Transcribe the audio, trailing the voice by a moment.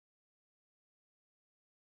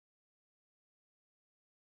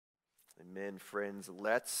Amen, friends.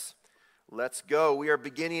 Let's go. We are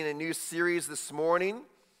beginning a new series this morning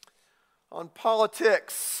on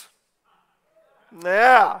politics.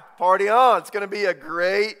 Yeah, party on. It's going to be a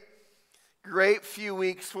great few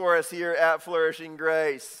weeks for us here at Flourishing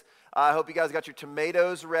Grace. I hope you guys got your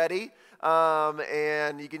tomatoes ready,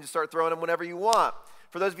 and you can just start throwing them whenever you want.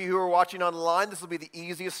 For those of you who are watching online, this will be the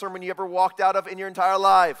easiest sermon you ever walked out of in your entire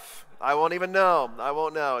life. I won't even know. I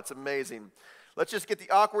won't know. It's amazing. Let's just get the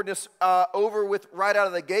awkwardness over with right out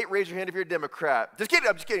of the gate. Raise your hand if you're a Democrat. Just kidding.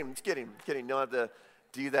 I'm just kidding. You don't have to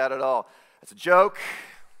do that at all. It's a joke.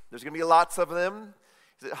 There's going to be lots of them.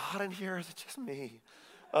 Is it hot in here or is it just me?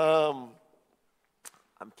 I'm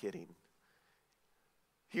kidding.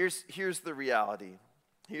 Here's the reality.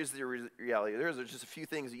 Here's the reality. There's just a few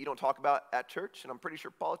things that you don't talk about at church, and I'm pretty sure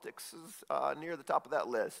politics is near the top of that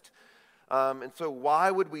list. And so why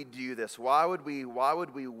would we do this? Why would we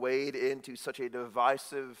wade into such a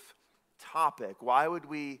divisive topic?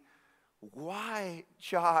 Why,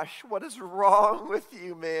 Josh, what is wrong with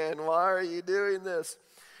you, man? Why are you doing this?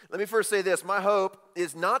 Let me first say this. My hope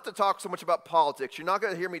is not to talk so much about politics. You're not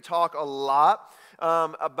going to hear me talk a lot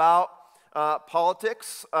about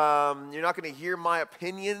politics. You're not going to hear my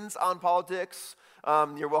opinions on politics.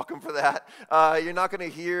 You're welcome for that. You're not going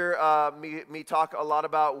to hear me talk a lot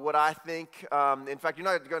about what I think. In fact, you're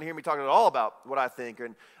not going to hear me talking at all about what I think.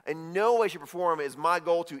 And in no way, shape, or form is my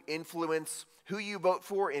goal to influence who you vote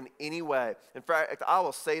for in any way. In fact, I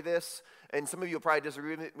will say this, and some of you will probably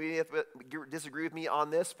disagree with me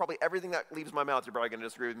on this. Probably everything that leaves my mouth, you're probably going to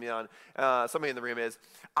disagree with me on. Somebody in the room is.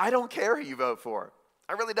 I don't care who you vote for.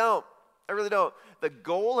 I really don't. The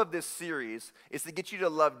goal of this series is to get you to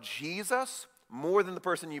love Jesus more than the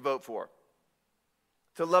person you vote for.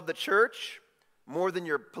 To love the church more than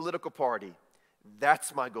your political party.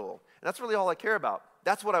 That's my goal. And that's really all I care about.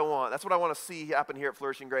 That's what I want. That's what I want to see happen here at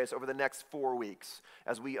Flourishing Grace over the next 4 weeks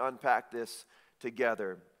as we unpack this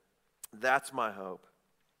together. That's my hope.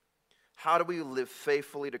 How do we live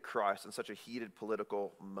faithfully to Christ in such a heated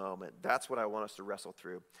political moment? That's what I want us to wrestle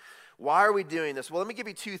through. Why are we doing this? Well, let me give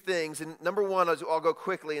you two things. And number one, I'll go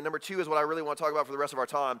quickly. And number two is what I really want to talk about for the rest of our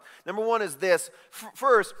time. Number one is this.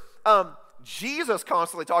 First, Jesus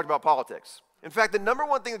constantly talked about politics. In fact, the number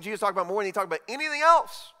one thing that Jesus talked about more than he talked about anything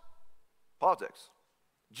else, politics.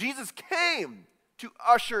 Jesus came to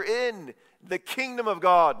usher in the kingdom of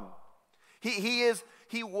God.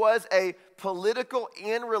 He was a political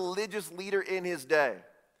and religious leader in his day.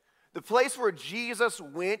 The place where Jesus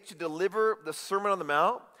went to deliver the Sermon on the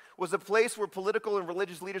Mount was a place where political and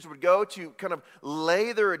religious leaders would go to kind of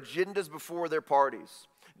lay their agendas before their parties.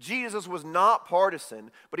 Jesus was not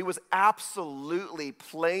partisan, but he was absolutely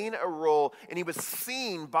playing a role, and he was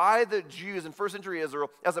seen by the Jews in first century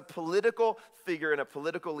Israel as a political figure and a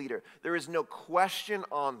political leader. There is no question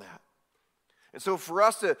on that. And so for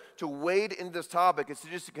us to wade into this topic is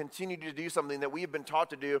to continue to do something that we have been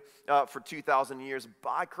taught to do for 2,000 years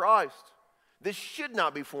by Christ. This should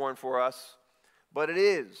not be foreign for us, but it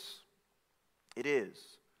is. It is.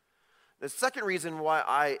 The second reason why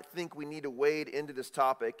I think we need to wade into this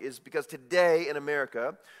topic is because today in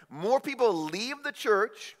America, more people leave the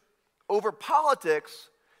church over politics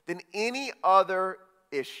than any other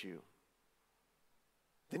issue.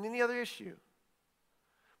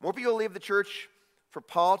 More people leave the church for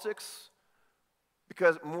politics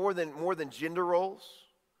because more than gender roles,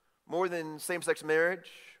 more than same-sex marriage,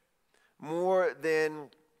 more than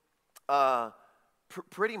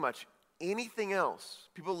pretty much anything else.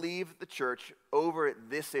 People leave the church over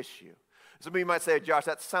this issue. Some of you might say, Josh,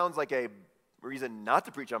 that sounds like a reason not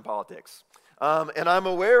to preach on politics. And I'm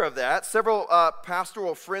aware of that. Several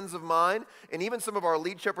pastoral friends of mine, and even some of our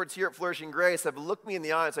lead shepherds here at Flourishing Grace have looked me in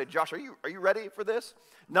the eye and said, Josh, are you ready for this?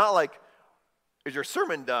 Not like, is your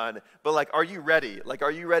sermon done? But like, are you ready? Like,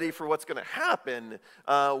 are you ready for what's going to happen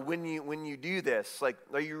when you do this? Like,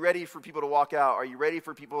 are you ready for people to walk out? Are you ready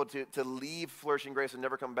for people to leave Flourishing Grace and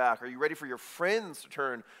never come back? Are you ready for your friends to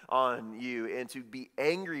turn on you and to be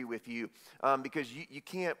angry with you because you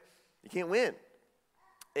can't win?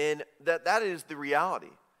 And that is the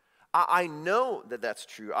reality. I know that that's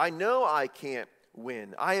true. I know I can't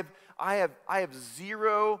win. I have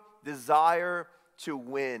zero desire to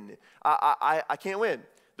win. I can't win.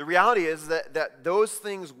 The reality is that those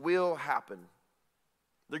things will happen.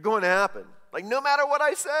 They're going to happen. Like, no matter what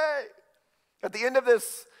I say. At the end of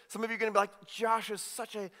this, some of you are going to be like, Josh is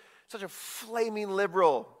such a flaming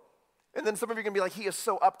liberal. And then some of you are going to be like, he is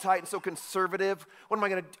so uptight and so conservative. What am I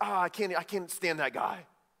going to do? I can't stand that guy.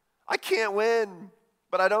 I can't win,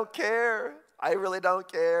 but I don't care. I really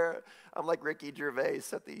don't care. I'm like Ricky Gervais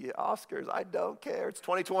at the Oscars. I don't care. It's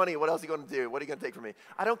 2020. What else are you going to do? What are you going to take from me?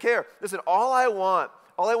 I don't care. Listen, all I want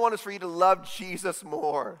is for you to love Jesus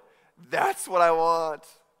more. That's what I want.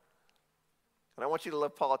 And I want you to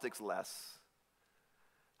love politics less.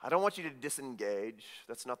 I don't want you to disengage.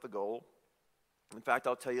 That's not the goal. In fact,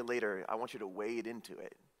 I'll tell you later, I want you to wade into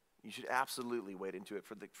it. You should absolutely wade into it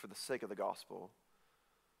for the sake of the gospel.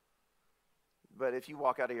 But if you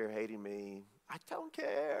walk out of here hating me, I don't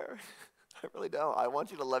care. I really don't. I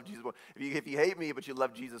want you to love Jesus more. If you hate me but you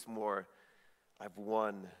love Jesus more, I've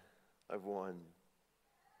won. I've won.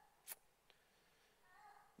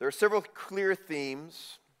 There are several clear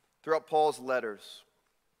themes throughout Paul's letters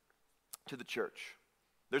to the church.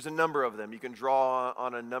 There's a number of them. You can draw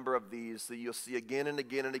on a number of these that you'll see again and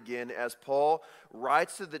again and again as Paul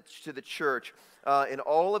writes to the church in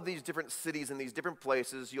all of these different cities and these different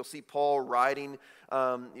places. You'll see Paul writing.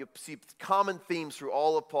 You'll see common themes through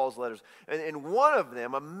all of Paul's letters. And one of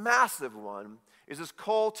them, a massive one, is this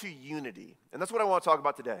call to unity. And that's what I want to talk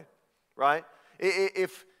about today, right?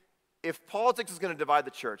 If politics is going to divide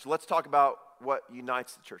the church, let's talk about what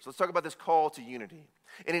unites the church. Let's talk about this call to unity.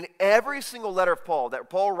 And in every single letter of Paul that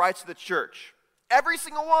Paul writes to the church, every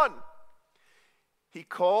single one, he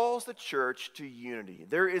calls the church to unity.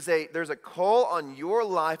 There's a call on your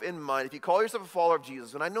life and mine. If you call yourself a follower of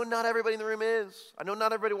Jesus, and I know not everybody in the room is, I know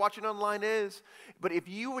not everybody watching online is, but if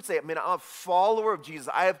you would say, man, I'm a follower of Jesus,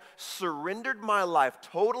 I have surrendered my life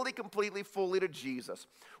totally, completely, fully to Jesus,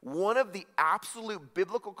 one of the absolute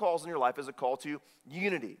biblical calls in your life is a call to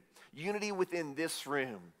unity. Unity within this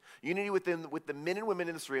room. Unity with the men and women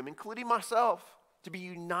in this room, including myself, to be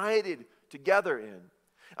united together in.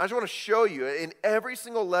 I just want to show you in every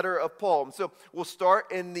single letter of Paul. And so we'll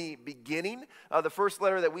start in the beginning. The first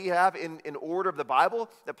letter that we have in order of the Bible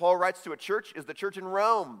that Paul writes to a church is the church in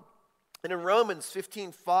Rome. And in Romans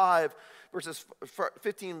 15, verses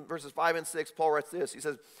 5 and 6, Paul writes this. He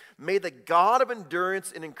says, may the God of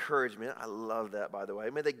endurance and encouragement, I love that, by the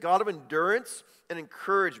way, may the God of endurance and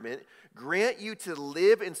encouragement grant you to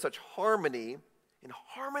live in such harmony,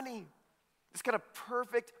 this kind of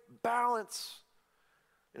perfect balance,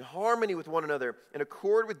 in harmony with one another, in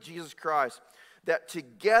accord with Jesus Christ, that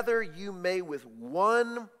together you may with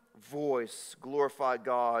one voice glorify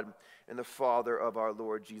God and the Father of our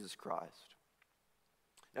Lord Jesus Christ.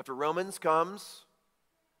 After Romans comes,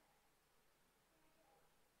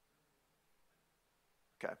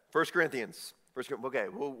 1 Corinthians. Okay,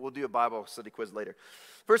 we'll do a Bible study quiz later.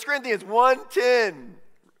 1 Corinthians 1:10.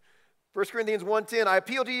 1 Corinthians 1:10. I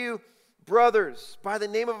appeal to you, brothers, by the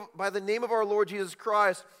name of our Lord Jesus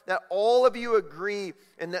Christ, that all of you agree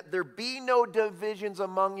and that there be no divisions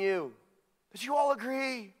among you. That you all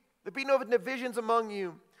agree. There be no divisions among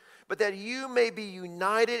you, but that you may be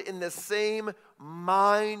united in the same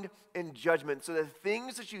mind and judgment. So the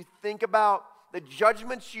things that you think about, the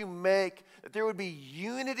judgments you make, that there would be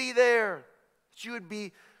unity there. That you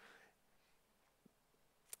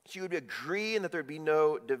would agree and that there would be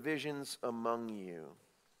no divisions among you.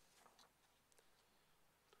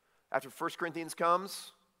 After 1 Corinthians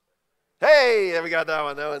comes, hey, we got that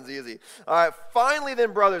one. That one's easy. All right, finally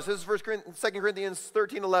then, brothers, this is 2 Corinthians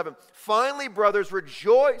 13:11. Finally, brothers,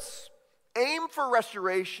 rejoice, aim for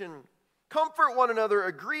restoration, comfort one another,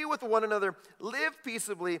 agree with one another, live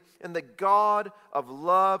peaceably, and the God of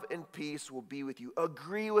love and peace will be with you.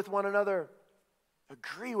 Agree with one another.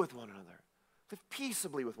 Agree with one another. Live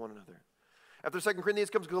peaceably with one another. After 2 Corinthians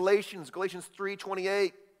comes Galatians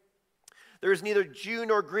 3:28. There is neither Jew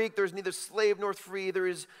nor Greek, there is neither slave nor free, there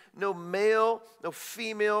is no male, no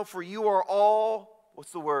female, for you are all,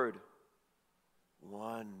 what's the word?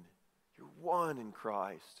 One. You're one in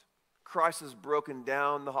Christ. Christ has broken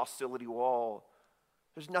down the hostility wall.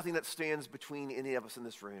 There's nothing that stands between any of us in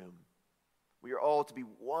this room. We are all to be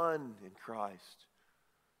one in Christ,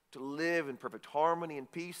 to live in perfect harmony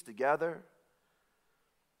and peace together.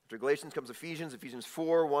 After Galatians comes Ephesians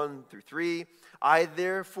 4:1-3. I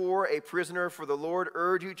therefore, a prisoner for the Lord,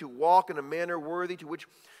 urge you to walk in a manner worthy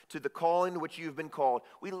to the calling to which you've been called.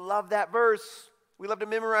 We love that verse. We love to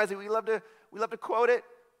memorize it. We love to quote it.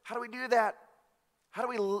 How do we do that? How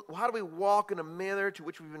do we walk in a manner to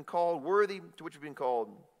which we've been called, worthy to which we've been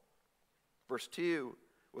called? Verse 2,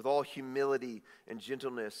 with all humility and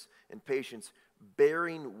gentleness and patience,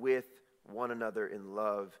 bearing with one another in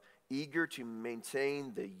love, eager to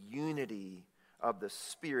maintain the unity of the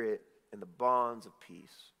Spirit and the bonds of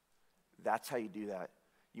peace. That's how you do that.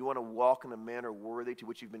 You want to walk in a manner worthy to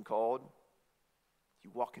which you've been called?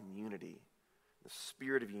 You walk in unity, the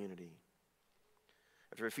spirit of unity.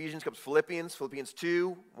 After Ephesians comes Philippians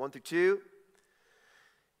 2:1-2.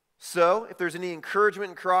 So, if there's any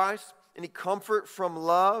encouragement in Christ, any comfort from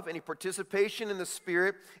love, any participation in the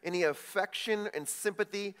Spirit, any affection and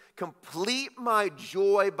sympathy, complete my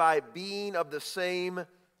joy by being of the same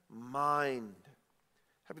mind,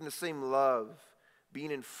 having the same love,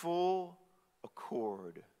 being in full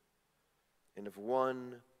accord and of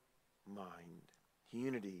one mind.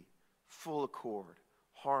 Unity, full accord,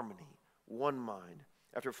 harmony, one mind.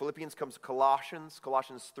 After Philippians comes Colossians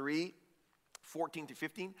 3, 14 through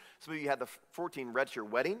 15. Some of you had the 14 read at your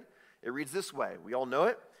wedding. It reads this way. We all know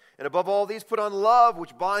it. And above all these, put on love,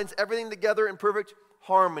 which binds everything together in perfect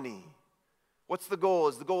harmony. What's the goal?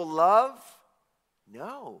 Is the goal love?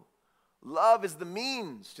 No. Love is the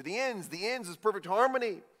means to the ends. The ends is perfect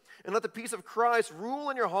harmony. And let the peace of Christ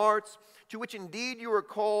rule in your hearts, to which indeed you are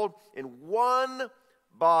called in one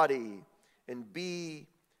body, and be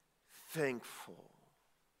thankful.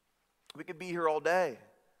 We could be here all day.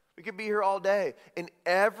 We could be here all day. In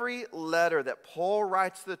every letter that Paul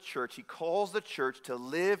writes to the church, he calls the church to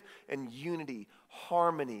live in unity,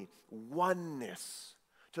 harmony, oneness,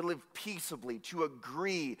 to live peaceably, to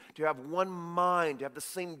agree, to have one mind, to have the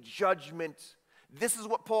same judgment. This is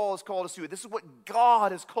what Paul has called us to. This is what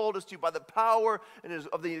God has called us to by the power and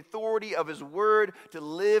of the authority of his word, to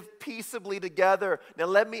live peaceably together. Now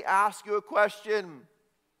let me ask you a question.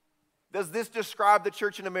 Does this describe the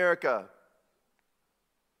church in America?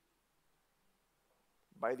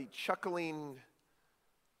 By the chuckling,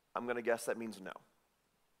 I'm going to guess that means no.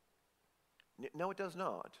 No, it does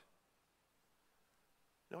not.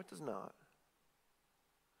 No, it does not.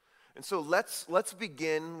 And so let's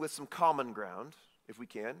begin with some common ground, if we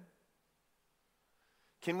can.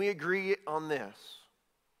 Can we agree on this?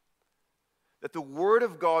 That the Word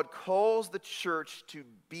of God calls the church to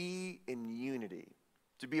be in unity,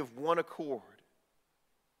 to be of one accord,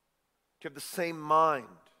 to have the same mind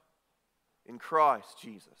in Christ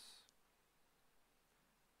Jesus.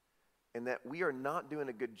 And that we are not doing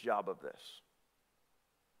a good job of this.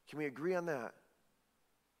 Can we agree on that?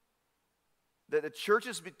 That the church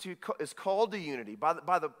is called to unity by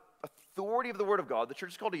the authority of the Word of God. The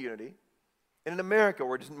church is called to unity. And in America,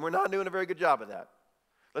 we're not doing a very good job of that.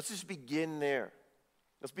 Let's just begin there.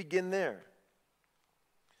 Let's begin there.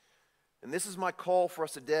 And this is my call for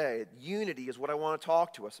us today. Unity is what I want to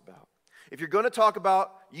talk to us about. If you're going to talk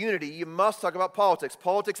about unity, you must talk about politics.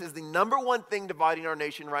 Politics is the number one thing dividing our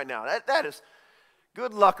nation right now. That is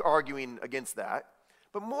good luck arguing against that.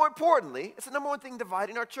 But more importantly, it's the number one thing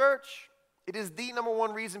dividing our church. It is the number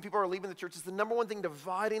one reason people are leaving the church. It's the number one thing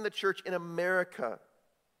dividing the church in America.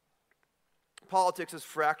 Politics is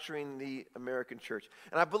fracturing the American church.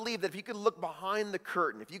 And I believe that if you could look behind the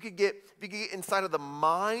curtain, if you could get inside of the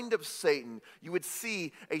mind of Satan, you would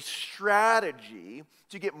see a strategy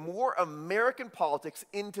to get more American politics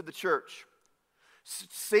into the church.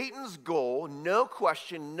 Satan's goal, no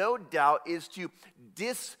question, no doubt, is to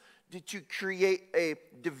create a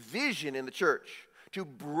division in the church, to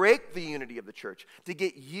break the unity of the church, to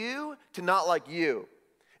get you to not like you,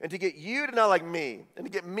 and to get you to not like me, and to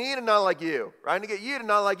get me to not like you, right? And to get you to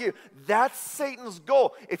not like you. That's Satan's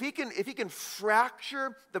goal. If he can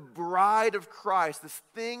fracture the bride of Christ, this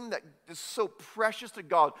thing that is so precious to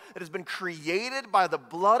God, that has been created by the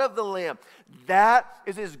blood of the Lamb, that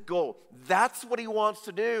is his goal. That's what he wants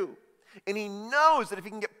to do. And he knows that if he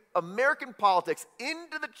can get American politics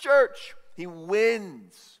into the church, he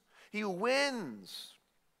wins. He wins.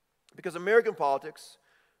 Because American politics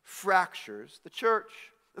fractures the church.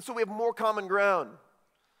 And so we have more common ground.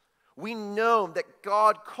 We know that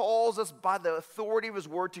God calls us by the authority of his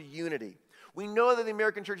word to unity. We know that the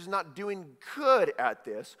American church is not doing good at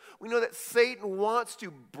this. We know that Satan wants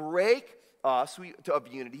to break us of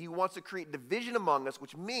unity. He wants to create division among us,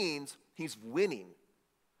 which means he's winning.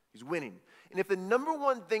 He's winning. And if the number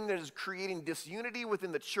one thing that is creating disunity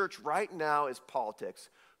within the church right now is politics,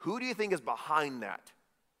 who do you think is behind that?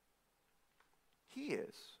 He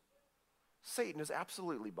is. Satan is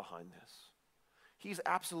absolutely behind this. He's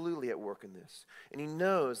absolutely at work in this. And he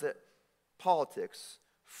knows that politics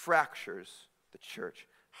fractures the church.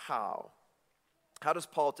 How? How does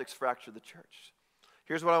politics fracture the church?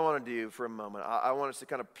 Here's what I want to do for a moment. I want us to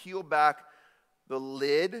kind of peel back the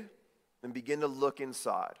lid and begin to look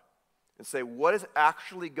inside and say, what is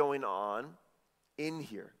actually going on in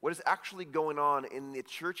here? What is actually going on in the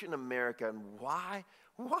church in America, and why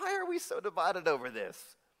are we so divided over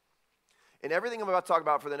this? And everything I'm about to talk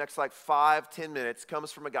about for the next 5-10 minutes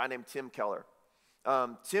comes from a guy named Tim Keller.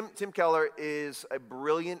 Tim Keller is a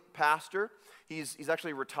brilliant pastor. He's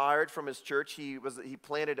actually retired from his church. He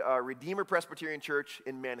planted a Redeemer Presbyterian Church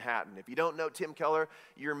in Manhattan. If you don't know Tim Keller,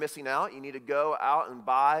 you're missing out. You need to go out and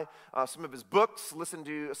buy some of his books, listen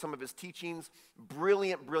to some of his teachings.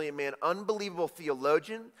 Brilliant, brilliant man. Unbelievable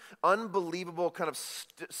theologian. Unbelievable kind of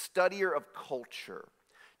studier of culture.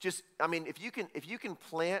 If you can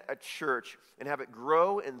plant a church and have it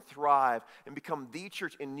grow and thrive and become the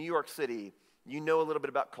church in New York City, you know a little bit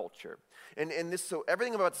about culture. So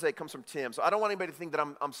everything I'm about to say comes from Tim. So I don't want anybody to think that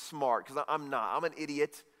I'm smart, because I'm not. I'm an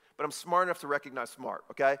idiot, but I'm smart enough to recognize smart,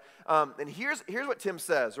 okay? And here's what Tim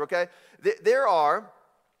says, okay?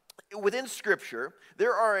 Within Scripture,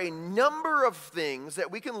 there are a number of things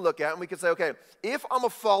that we can look at and we can say, okay, if I'm a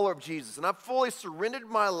follower of Jesus and I've fully surrendered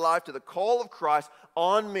my life to the call of Christ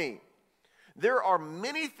on me, there are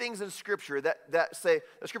many things in Scripture that say,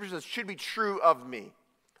 the Scripture says should be true of me.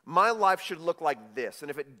 My life should look like this. And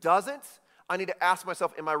if it doesn't, I need to ask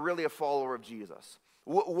myself, am I really a follower of Jesus?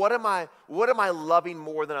 What am I loving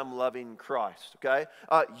more than I'm loving Christ, okay?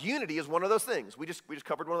 Unity is one of those things. We just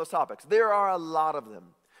covered one of those topics. There are a lot of them.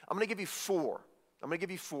 I'm going to give you four. And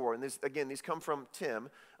these come from Tim.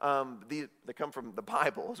 They come from the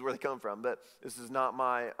Bible is where they come from, but this is not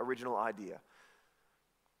my original idea.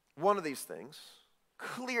 One of these things,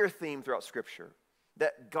 clear theme throughout Scripture,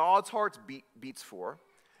 that God's heart beats for,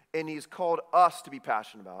 and he's called us to be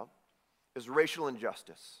passionate about, is racial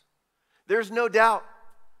injustice. There's no doubt.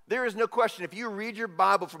 There is no question. If you read your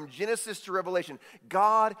Bible from Genesis to Revelation,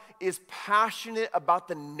 God is passionate about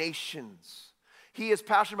the nations. He is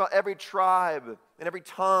passionate about every tribe and every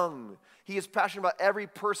tongue. He is passionate about every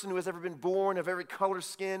person who has ever been born, of every color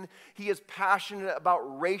skin. He is passionate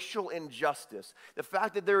about racial injustice. The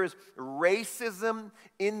fact that there is racism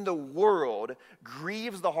in the world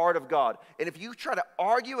grieves the heart of God. And if you try to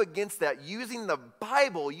argue against that using the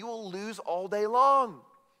Bible, you will lose all day long.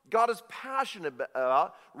 God is passionate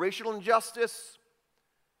about racial injustice.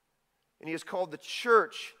 And he has called the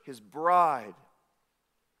church, his bride,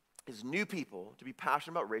 his new people, to be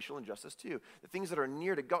passionate about racial injustice too. The things that are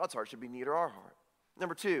near to God's heart should be near to our heart.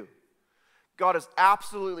 Number two, God is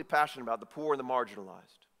absolutely passionate about the poor and the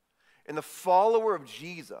marginalized. And the follower of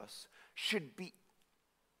Jesus should be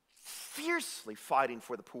fiercely fighting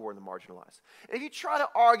for the poor and the marginalized. And if you try to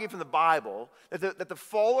argue from the Bible that the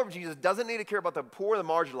follower of Jesus doesn't need to care about the poor and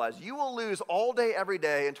the marginalized, you will lose all day, every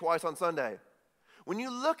day, and twice on Sunday. When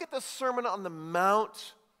you look at the Sermon on the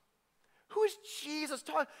Mount, who is Jesus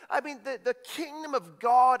talking? The kingdom of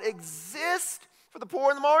God exists for the poor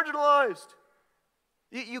and the marginalized.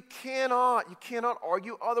 You cannot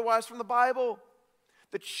argue otherwise from the Bible.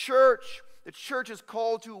 The church is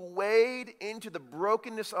called to wade into the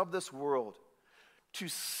brokenness of this world, to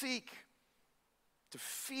seek, to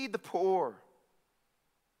feed the poor,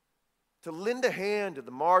 to lend a hand to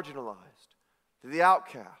the marginalized, to the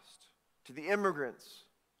outcast, to the immigrants,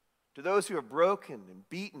 to those who are broken and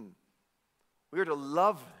beaten. We are to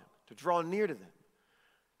love them, to draw near to them.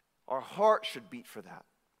 Our heart should beat for that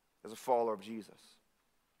as a follower of Jesus.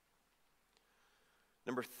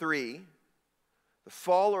 Number three, the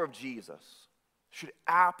follower of Jesus should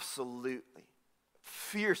absolutely,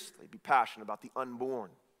 fiercely be passionate about the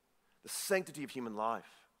unborn, the sanctity of human life.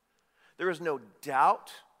 There is no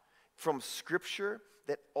doubt from Scripture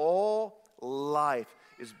that all life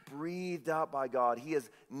is breathed out by God. He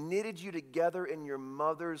has knitted you together in your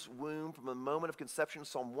mother's womb from the moment of conception.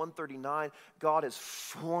 Psalm 139, God has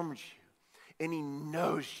formed you, and he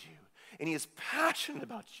knows you, and he is passionate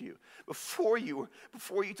about you. Before you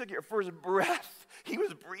took your first breath, he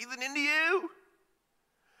was breathing into you.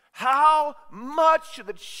 How much should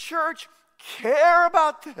the church care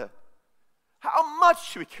about that? How much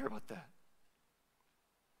should we care about that?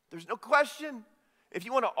 There's no question. If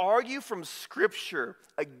you want to argue from Scripture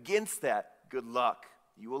against that, good luck.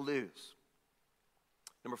 You will lose.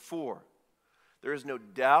 Number four, there is no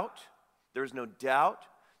doubt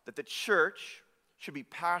that the church should be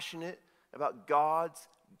passionate about God's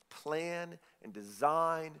plan and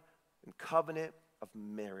design and covenant of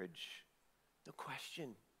marriage. No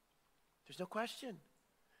question. There's no question.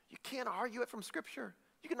 You can't argue it from Scripture.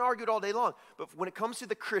 You can argue it all day long. But when it comes to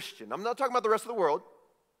the Christian, I'm not talking about the rest of the world.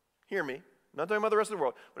 Hear me. I'm not talking about the rest of the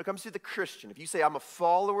world. When it comes to the Christian, if you say, I'm a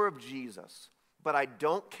follower of Jesus, but I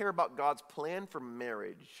don't care about God's plan for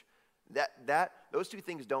marriage, those two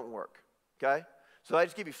things don't work, okay? So I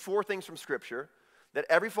just give you four things from Scripture that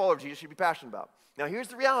every follower of Jesus should be passionate about. Now, here's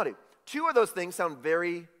the reality. Two of those things sound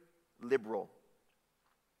very liberal.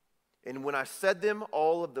 And when I said them,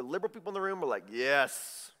 all of the liberal people in the room were like,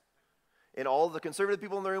 yes. And all of the conservative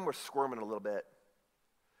people in the room were squirming a little bit.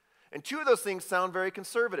 And two of those things sound very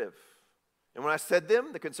conservative. And when I said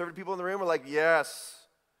them, the conservative people in the room were like, yes.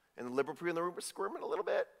 And the liberal people in the room were squirming a little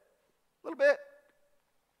bit. A little bit.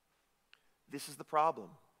 This is the problem.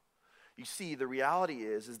 You see, the reality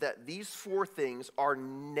is that these four things are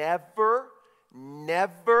never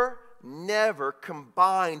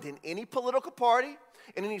combined in any political party,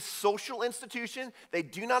 in any social institution. They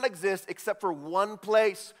do not exist except for one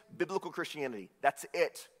place, biblical Christianity. That's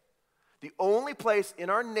it. The only place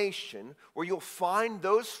in our nation where you'll find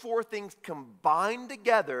those four things combined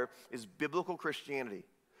together is biblical Christianity.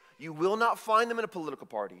 You will not find them in a political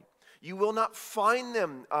party. You will not find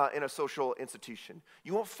them in a social institution.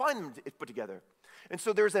 You won't find them put together. And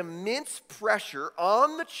so there's immense pressure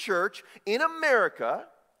on the church in America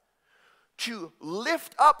to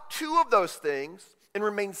lift up two of those things and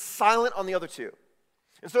remain silent on the other two.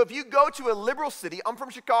 And so if you go to a liberal city, I'm from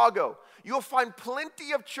Chicago, you'll find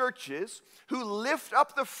plenty of churches who lift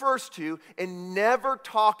up the first two and never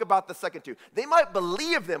talk about the second two. They might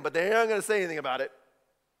believe them, but they're not going to say anything about it.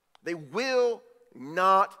 They will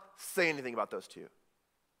not say anything about those two.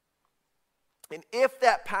 And if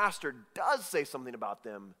that pastor does say something about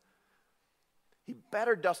them, he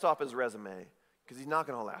better dust off his resume because he's not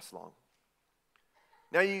going to last long.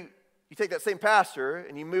 Now you take that same pastor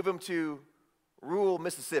and you move him to rural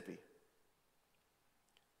Mississippi.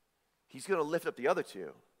 He's going to lift up the other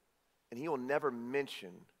two, and he will never mention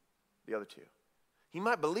the other two. He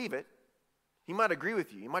might believe it. He might agree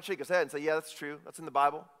with you. He might shake his head and say, yeah, that's true. That's in the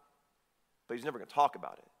Bible. But he's never going to talk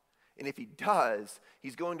about it. And if he does,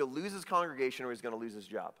 he's going to lose his congregation or he's going to lose his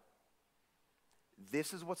job.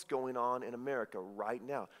 This is what's going on in America right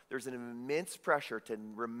now. There's an immense pressure to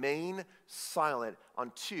remain silent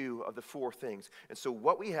on two of the four things. And so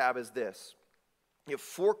what we have is this. You have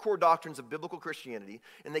four core doctrines of biblical Christianity,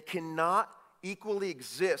 and they cannot equally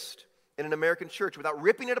exist in an American church without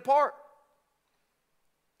ripping it apart.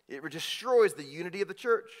 It destroys the unity of the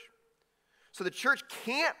church. So the church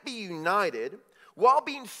can't be united while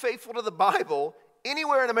being faithful to the Bible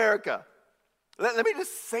anywhere in America. Let me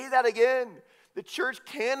just say that again. The church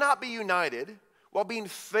cannot be united while being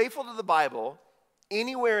faithful to the Bible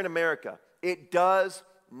anywhere in America. It does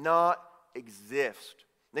not exist.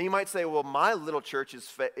 Now you might say, well, my little church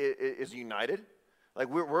is united. Like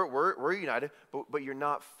we're united, but you're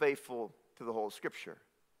not faithful to the whole Scripture.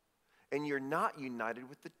 And you're not united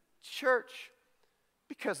with the church.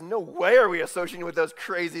 Because no way are we associating with those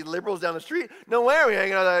crazy liberals down the street. No way are we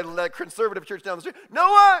hanging out at that conservative church down the street.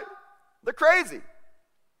 No way. They're crazy.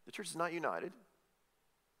 The church is not united.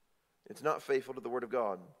 It's not faithful to the Word of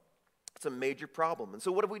God. It's a major problem. And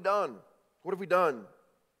so what have we done? What have we done?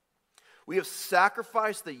 We have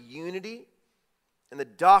sacrificed the unity and the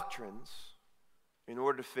doctrines in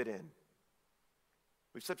order to fit in.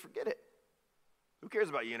 We've said, forget it. Who cares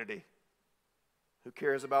about unity? Who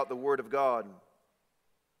cares about the Word of God?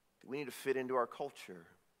 We need to fit into our culture.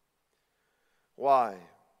 Why?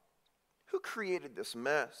 Who created this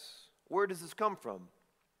mess? Where does this come from?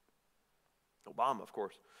 Obama, of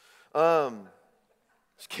course.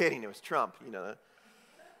 Just kidding, it was Trump, you know that.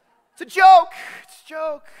 It's a joke. It's a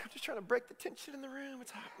joke. I'm just trying to break the tension in the room.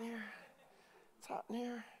 It's hot in here. It's hot in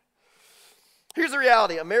here. Here's the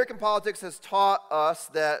reality. American politics has taught us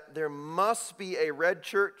that there must be a red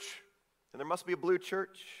church and there must be a blue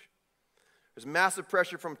church. There's massive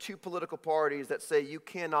pressure from two political parties that say you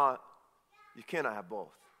cannot have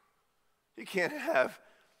both. You can't have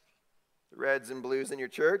the reds and blues in your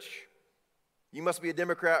church. You must be a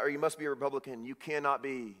Democrat or you must be a Republican. You cannot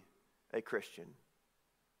be a Christian.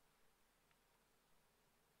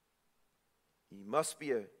 You must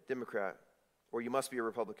be a Democrat or you must be a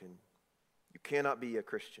Republican. You cannot be a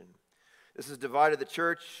Christian. This has divided the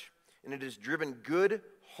church, and it has driven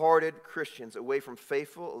good-hearted Christians away from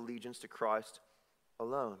faithful allegiance to Christ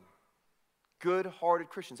alone. Good-hearted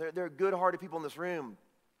Christians. There are good-hearted people in this room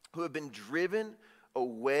who have been driven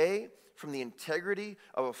away from the integrity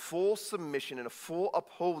of a full submission and a full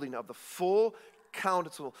upholding of the full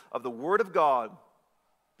counsel of the Word of God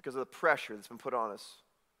because of the pressure that's been put on us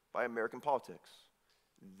by American politics.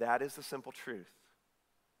 That is the simple truth.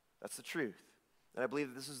 That's the truth. And I believe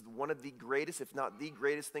that this is one of the greatest, if not the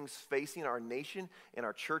greatest things facing our nation and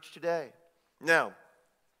our church today. Now,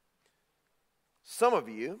 some of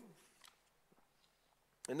you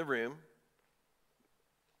in the room,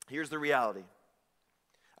 here's the reality.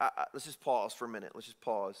 Let's just pause for a minute. Let's just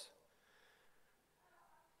pause.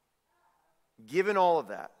 Given all of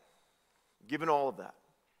that,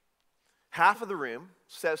 half of the room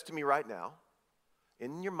says to me right now,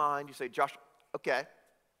 in your mind, you say, Josh, okay,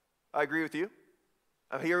 I agree with you.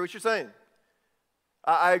 I hear what you're saying.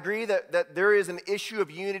 I agree that there is an issue of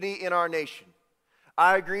unity in our nation.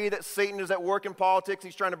 I agree that Satan is at work in politics.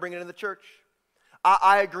 He's trying to bring it into the church.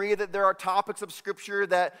 I agree that there are topics of Scripture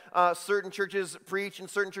that certain churches preach and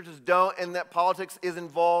certain churches don't, and that politics is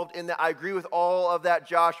involved in that. I agree with all of that,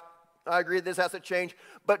 Josh. I agree that this has to change.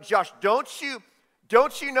 But Josh, don't you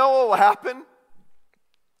know what will happen?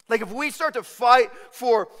 Like if we start to fight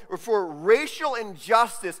for racial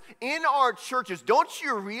injustice in our churches, don't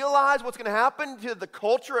you realize what's going to happen to the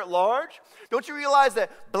culture at large? Don't you realize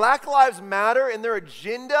that Black Lives Matter and their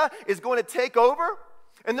agenda is going to take over?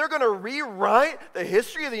 And they're going to rewrite the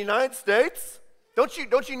history of the United States? Don't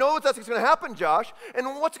you know that's going to happen, Josh? And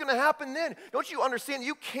what's going to happen then? Don't you understand?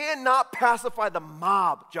 You cannot pacify the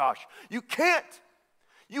mob, Josh. You can't.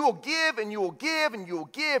 You will give and you will give and you will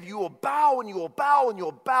give. You will bow and you will bow and you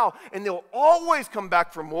will bow. And they'll always come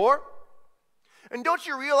back for more. And don't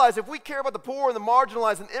you realize if we care about the poor and the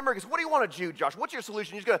marginalized and immigrants, what do you want to do, Josh? What's your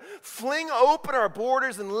solution? You're just going to fling open our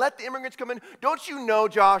borders and let the immigrants come in? Don't you know,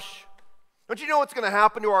 Josh? Don't you know what's going to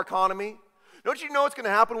happen to our economy? Don't you know what's going to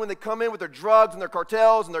happen when they come in with their drugs and their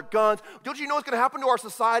cartels and their guns? Don't you know what's going to happen to our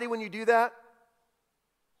society when you do that?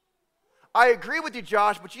 I agree with you,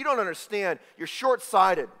 Josh, but you don't understand. You're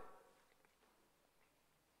short-sighted.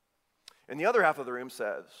 And the other half of the room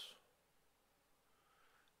says,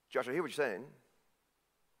 Josh, I hear what you're saying.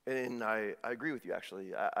 And I agree with you,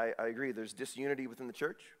 actually. I agree. There's disunity within the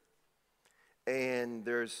church. And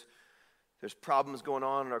there's problems going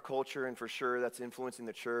on in our culture, and for sure that's influencing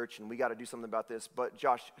the church, and we got to do something about this. But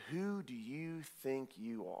Josh, who do you think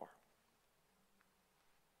you are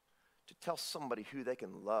to tell somebody who they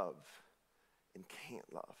can love and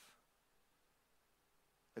can't love?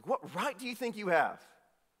 Like, what right do you think you have?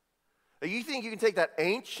 Like, you think you can take that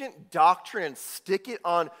ancient doctrine and stick it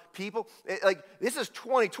on people? Like, this is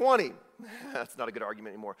 2020. That's not a good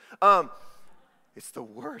argument anymore. It's the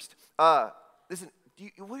worst. Listen,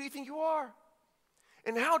 what do you think you are?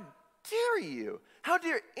 And how dare you? How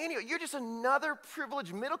dare you're just another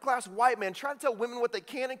privileged middle-class white man trying to tell women what they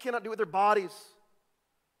can and cannot do with their bodies.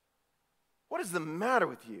 What is the matter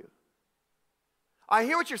with you? I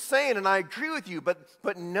hear what you're saying and I agree with you,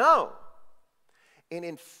 but no. And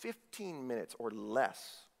in 15 minutes or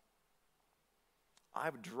less,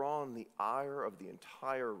 I've drawn the ire of the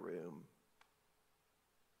entire room.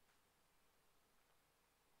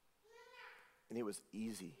 And it was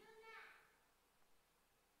easy.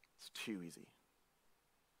 It's too easy.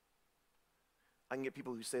 I can get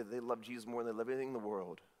people who say that they love Jesus more than they love anything in the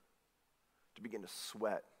world to begin to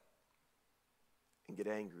sweat and get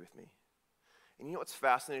angry with me. And you know what's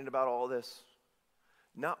fascinating about all this?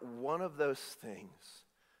 Not one of those things,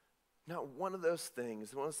 one of those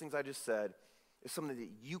things I just said is something that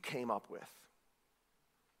you came up with.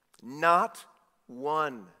 Not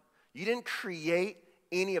one. You didn't create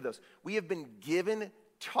any of those. We have been given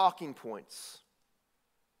talking points.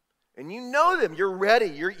 And you know them. You're ready.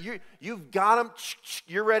 You've got them.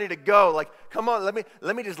 You're ready to go. Like, come on, let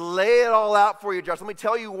me just lay it all out for you, Josh. Let me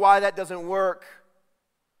tell you why that doesn't work.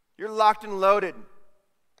 You're locked and loaded.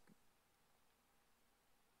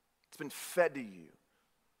 It's been fed to you.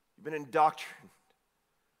 You've been indoctrinated.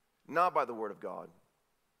 Not by the Word of God.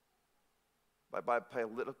 By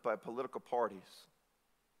political parties.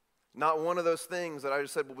 Not one of those things that I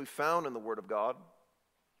just said will be found in the Word of God,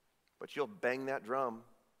 but you'll bang that drum.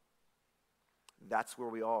 That's where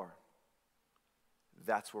we are.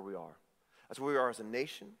 That's where we are. That's where we are as a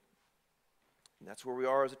nation, and that's where we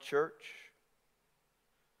are as a church.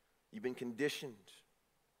 You've been conditioned.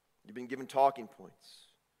 You've been given talking points,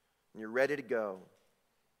 and you're ready to go.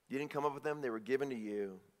 You didn't come up with them. They were given to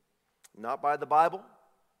you, not by the Bible,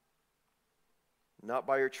 not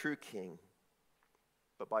by your true king,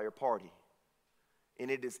 but by your party.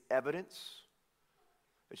 And it is evidence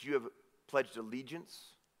that you have pledged allegiance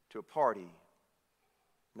to a party,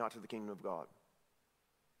 not to the kingdom of God.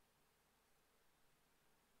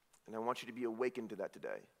 And I want you to be awakened to that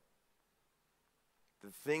today.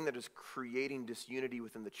 The thing that is creating disunity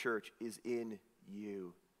within the church is in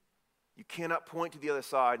you. You cannot point to the other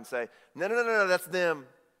side and say, no, that's them.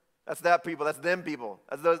 That's that people. That's them people.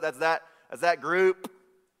 That's that group.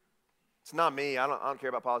 It's not me. I don't care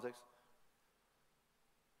about politics.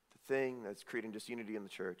 The thing that's creating disunity in the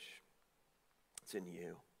church, it's in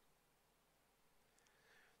you.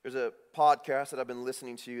 There's a podcast that I've been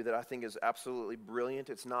listening to that I think is absolutely brilliant.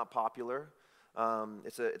 It's not popular.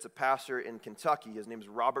 It's a pastor in Kentucky. His name is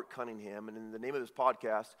Robert Cunningham, and the name of this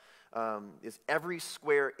podcast is Every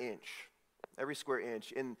Square Inch. Every Square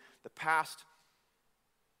Inch. In the past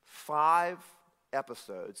 5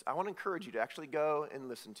 episodes, I want to encourage you to actually go and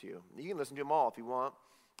listen to. You can listen to them all if you want.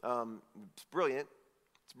 It's brilliant.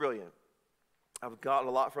 It's brilliant. I've gotten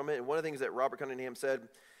a lot from it. And one of the things that Robert Cunningham said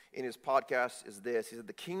in his podcast is this. He said,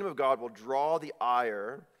 the kingdom of God will draw the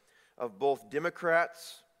ire of both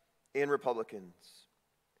Democrats and Republicans.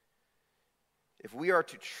 If we are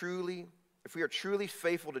truly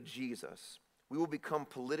faithful to Jesus, we will become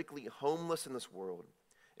politically homeless in this world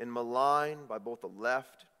and maligned by both the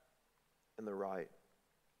left and the right.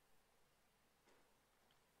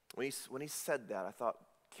 When he said that, I thought,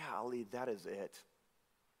 golly, that is it.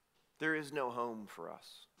 There is no home for us.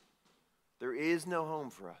 There is no home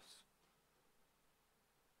for us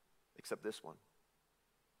except this one.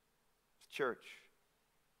 The church,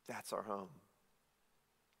 that's our home.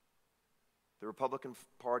 The Republican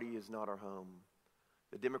Party is not our home.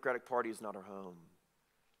 The Democratic Party is not our home.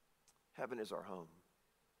 Heaven is our home.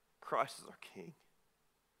 Christ is our King.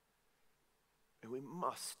 And we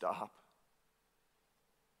must stop.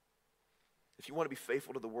 If you want to be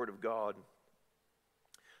faithful to the Word of God,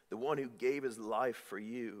 the one who gave his life for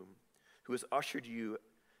you, who has ushered you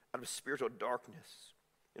out of spiritual darkness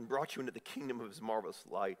and brought you into the kingdom of his marvelous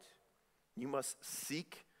light, you must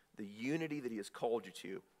seek the unity that he has called you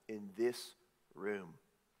to in this room.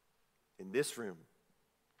 In this room.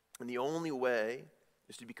 And the only way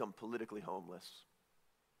is to become politically homeless.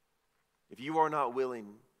 If you are not willing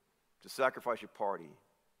to sacrifice your party,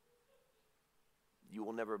 you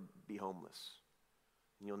will never be homeless.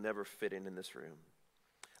 And you'll never fit in this room.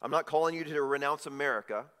 I'm not calling you to renounce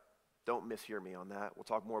America. Don't mishear me on that. We'll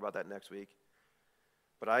talk more about that next week.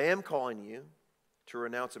 But I am calling you to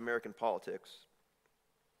renounce American politics.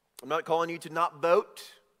 I'm not calling you to not vote.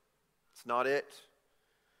 It's not it.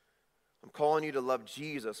 I'm calling you to love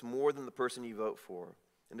Jesus more than the person you vote for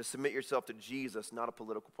and to submit yourself to Jesus, not a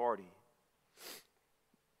political party.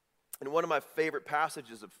 And one of my favorite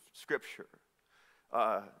passages of Scripture,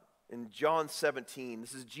 in John 17,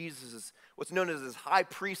 this is Jesus' what's known as his high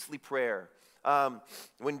priestly prayer.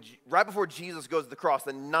 Right before Jesus goes to the cross,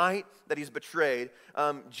 the night that he's betrayed,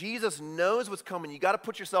 Jesus knows what's coming. You got to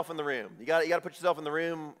put yourself in the room. You got to put yourself in the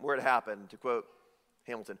room where it happened, to quote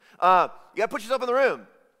Hamilton. You got to put yourself in the room.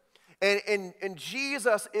 And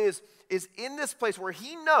Jesus is in this place where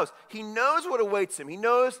he knows what awaits him. He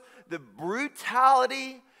knows the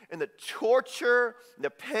brutality and the torture, and the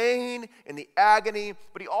pain, and the agony.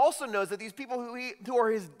 But he also knows that these people who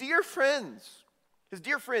are his dear friends,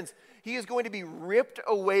 he is going to be ripped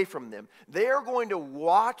away from them. They are going to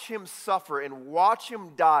watch him suffer and watch him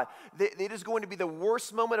die. It is going to be the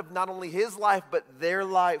worst moment of not only his life, but their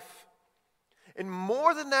life. And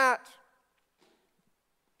more than that,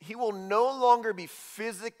 he will no longer be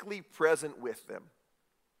physically present with them.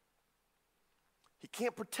 He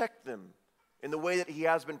can't protect them in the way that he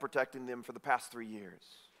has been protecting them for the past 3 years.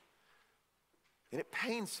 And it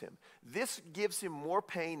pains him. This gives him more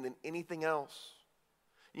pain than anything else.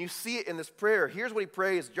 And you see it in this prayer. Here's what he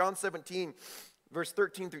prays, John 17, verse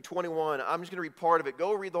 13 through 21. I'm just going to read part of it.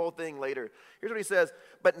 Go read the whole thing later. Here's what he says.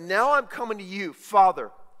 But now I'm coming to you,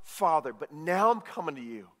 Father, but now I'm coming to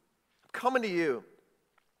you. I'm coming to you.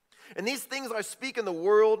 And these things I speak in the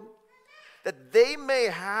world, that they may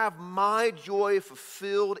have my joy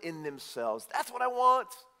fulfilled in themselves. That's what I want.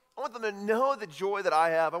 I want them to know the joy that I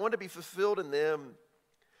have. I want to be fulfilled in them.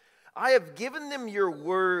 I have given them your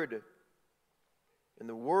word, and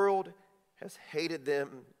the world has hated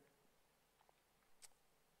them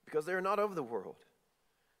because they are not of the world,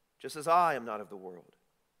 just as I am not of the world.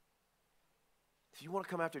 If you want to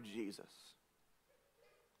come after Jesus,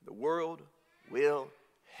 the world will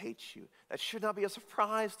hate you. That should not be a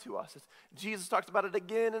surprise to us. Jesus talks about it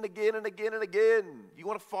again and again and again and again. If you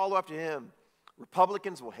want to follow after him,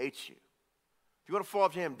 Republicans will hate you. If you want to follow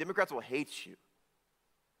after him, Democrats will hate you.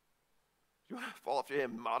 If you want to follow after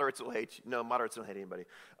him, moderates will hate you. No, moderates don't hate anybody.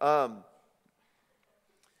 I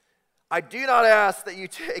do not ask that you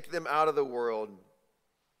take them out of the world,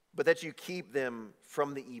 but that you keep them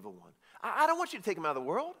from the evil one. I don't want you to take them out of the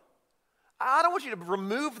world. I don't want you to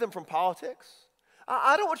remove them from politics.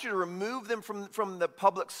 I don't want you to remove them from the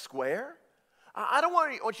public square. I don't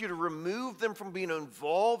want you to remove them from being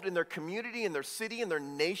involved in their community, in their city, in their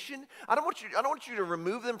nation. I don't want you to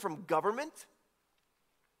remove them from government.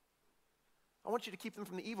 I want you to keep them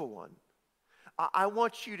from the evil one. I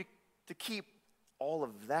want you to keep all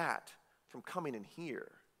of that from coming in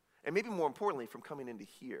here. And maybe more importantly, from coming into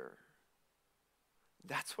here.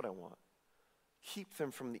 That's what I want. Keep them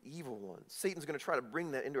from the evil one. Satan's going to try to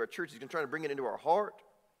bring that into our church. He's going to try to bring it into our heart.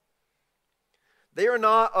 They are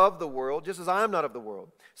not of the world, just as I am not of the world.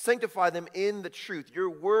 Sanctify them in the truth. Your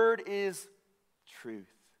word is truth.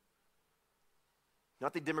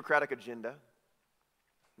 Not the Democratic agenda,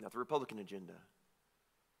 not the Republican agenda.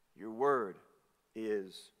 Your word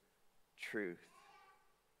is truth.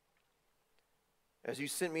 As you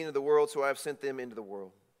sent me into the world, so I have sent them into the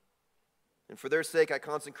world. And for their sake I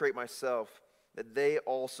consecrate myself, that they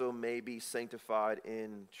also may be sanctified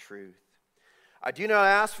in truth. I do not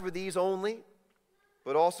ask for these only,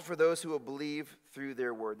 but also for those who will believe through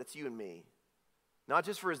their word. That's you and me. Not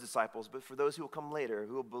just for his disciples, but for those who will come later,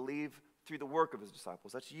 who will believe through the work of his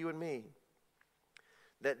disciples. That's you and me.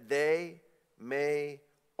 That they may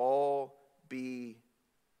all be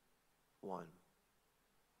one.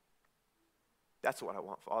 That's what I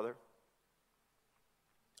want, Father.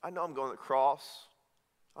 I know I'm going to the cross.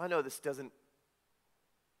 I know this doesn't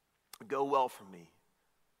go well for me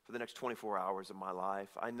for the next 24 hours of my life.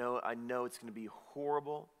 I know it's going to be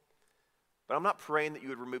horrible, but I'm not praying that you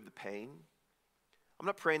would remove the pain. I'm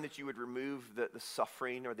not praying that you would remove the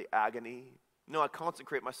suffering or the agony. No, I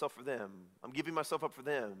consecrate myself for them. I'm giving myself up for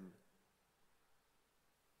them.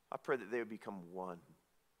 I pray that they would become one,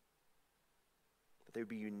 that they would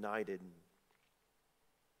be united.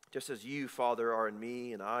 Just as you, Father, are in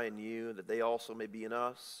me and I in you, that they also may be in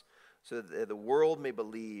us, so that the world may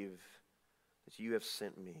believe that you have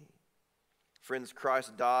sent me. Friends,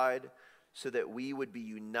 Christ died so that we would be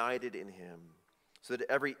united in him, so that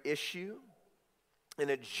every issue and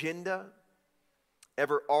agenda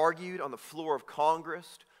ever argued on the floor of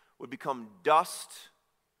Congress would become dust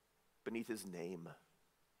beneath his name.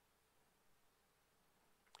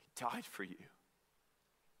 He died for you.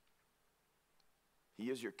 He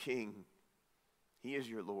is your King. He is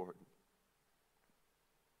your Lord.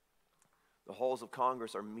 The halls of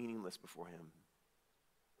Congress are meaningless before him.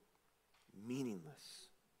 Meaningless.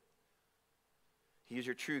 He is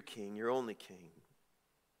your true King, your only King.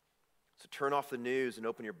 So turn off the news and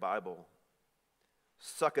open your Bible.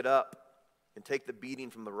 Suck it up and take the beating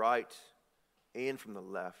from the right and from the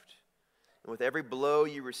left. And with every blow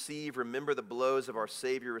you receive, remember the blows of our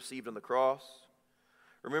Savior received on the cross.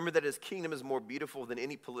 Remember that his kingdom is more beautiful than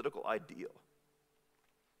any political ideal.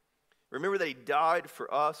 Remember that he died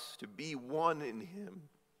for us to be one in him.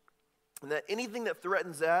 And that anything that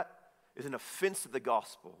threatens that is an offense to the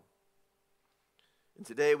gospel. And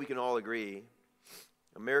today we can all agree,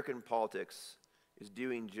 American politics is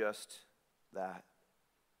doing just that.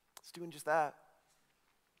 It's doing just that.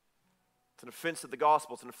 It's an offense to the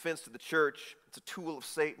gospel. It's an offense to the church. It's a tool of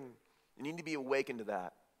Satan. You need to be awakened to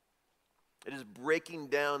that. It is breaking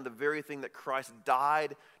down the very thing that Christ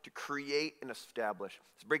died to create and establish.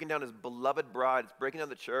 It's breaking down his beloved bride. It's breaking down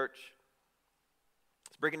the church.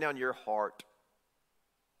 It's breaking down your heart.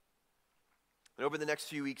 And over the next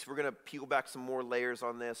few weeks, we're going to peel back some more layers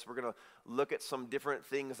on this. We're going to look at some different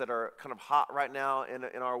things that are kind of hot right now in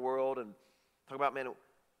our world and talk about, man,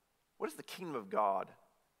 what does the kingdom of God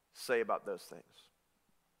say about those things?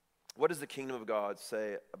 What does the kingdom of God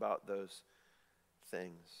say about those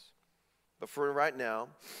things? But for right now,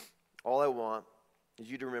 all I want is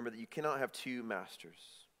you to remember that you cannot have two masters.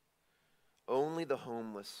 Only the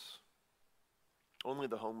homeless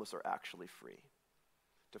are actually free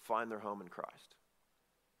to find their home in Christ.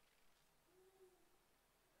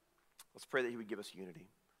 Let's pray that he would give us unity.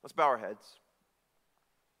 Let's bow our heads.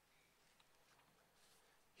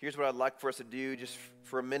 Here's what I'd like for us to do just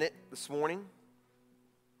for a minute this morning.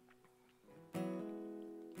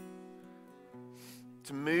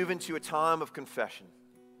 To move into a time of confession.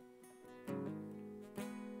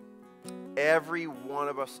 Every one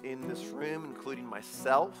of us in this room, including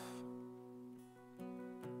myself,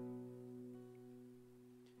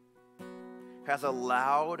 has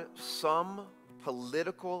allowed some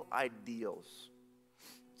political ideals,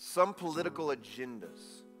 some political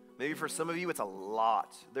agendas. Maybe for some of you it's a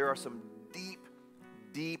lot. There are some deep,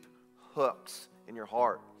 deep hooks in your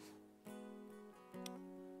heart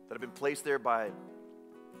that have been placed there by a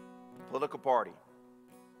political party.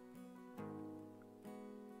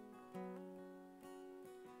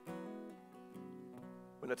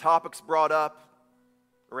 When a topic's brought up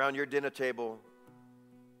around your dinner table,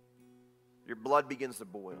 your blood begins to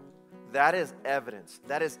boil. That is evidence.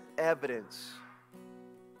 That is evidence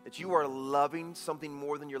that you are loving something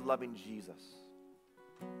more than you're loving Jesus.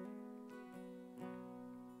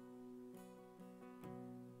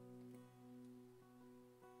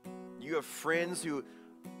 You have friends who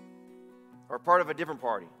are part of a different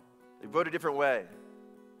party. They vote a different way.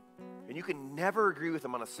 And you can never agree with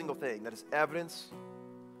them on a single thing. That is evidence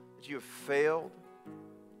that you have failed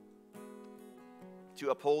to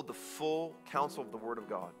uphold the full counsel of the Word of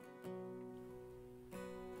God.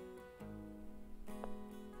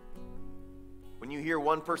 When you hear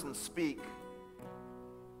one person speak,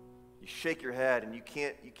 you shake your head and you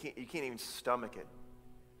can't even stomach it.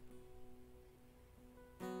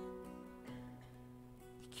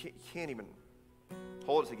 you can't even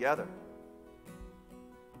hold it together.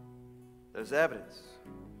 There's evidence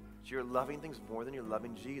that you're loving things more than you're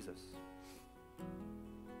loving Jesus.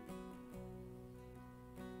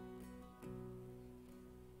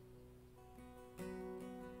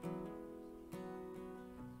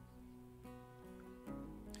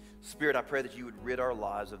 Spirit, I pray that you would rid our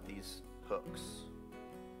lives of these hooks,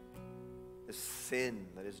 this sin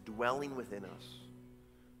that is dwelling within us,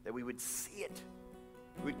 that we would see it,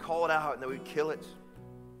 we would call it out, and that we would kill it.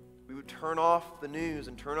 We would turn off the news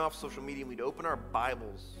and turn off social media, and we'd open our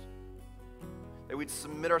Bibles, that we'd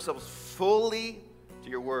submit ourselves fully to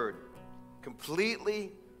your word,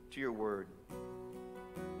 completely to your word,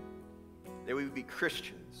 that we would be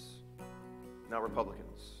Christians, not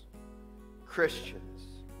Republicans, Christians,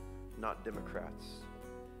 not Democrats,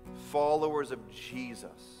 followers of Jesus.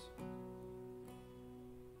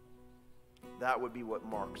 That would be what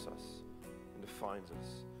marks us and defines us.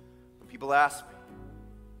 When people ask me,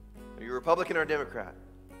 are you a Republican or a Democrat?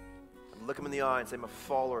 I look them in the eye and say, I'm a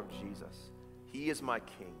follower of Jesus. He is my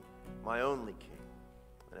King, my only King,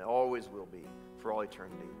 and it always will be for all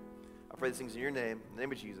eternity. I pray these things in your name, in the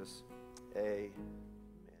name of Jesus. Amen.